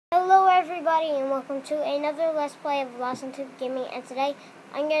everybody, and welcome to another Let's Play of Lost and Tube Gaming. And today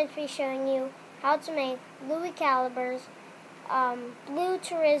I'm going to be showing you how to make Louis calibers, blue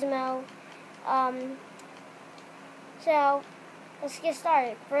Turismo. So let's get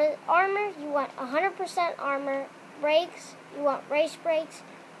started. For armor, you want 100% armor. Brakes, you want race brakes.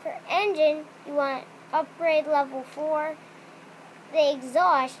 For engine, you want upgrade level 4. The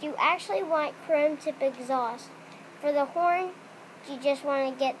exhaust, you actually want chrome tip exhaust. For the horn, you just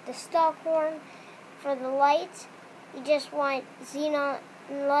want to get the stock horn. For the lights, you just want xenon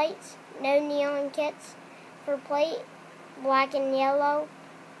lights, no neon kits. For plate, black and yellow,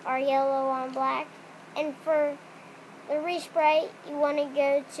 or yellow on black. And for the respray, you want to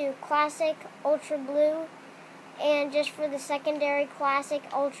go to classic, ultra blue, and just for the secondary, classic,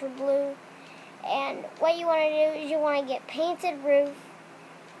 ultra blue. And what you want to do is you want to get painted roof,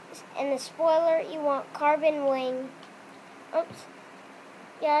 and the spoiler, you want carbon wing. Oops.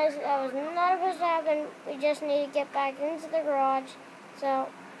 Guys, that was not supposed to happen. We just need to get back into the garage. So,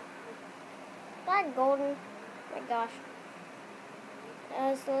 that golden. Oh my gosh.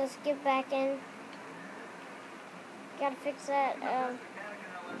 So let's get back in. Gotta fix that.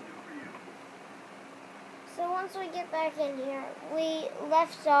 So once we get back in here, we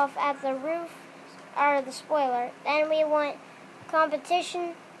left off at the roof, or the spoiler. Then we want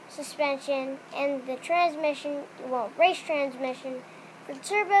competition, suspension, and the transmission, you want race transmission. For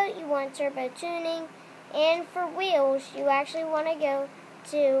turbo, you want turbo tuning, and for wheels, you actually want to go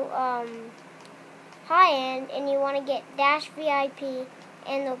to high end, and you want to get Dash VIP,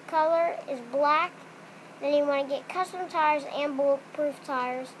 and the color is black. Then you want to get custom tires and bulletproof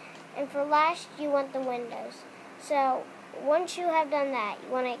tires, and for last, you want the windows. So once you have done that,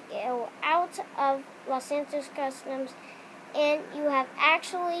 you want to go out of Los Santos Customs, and you have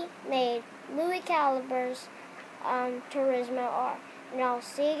actually made Louis calibers Turismo R. And I'll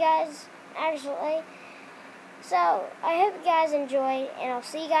see you guys actually. So I hope you guys enjoyed, and I'll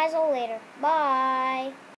see you guys all later. Bye.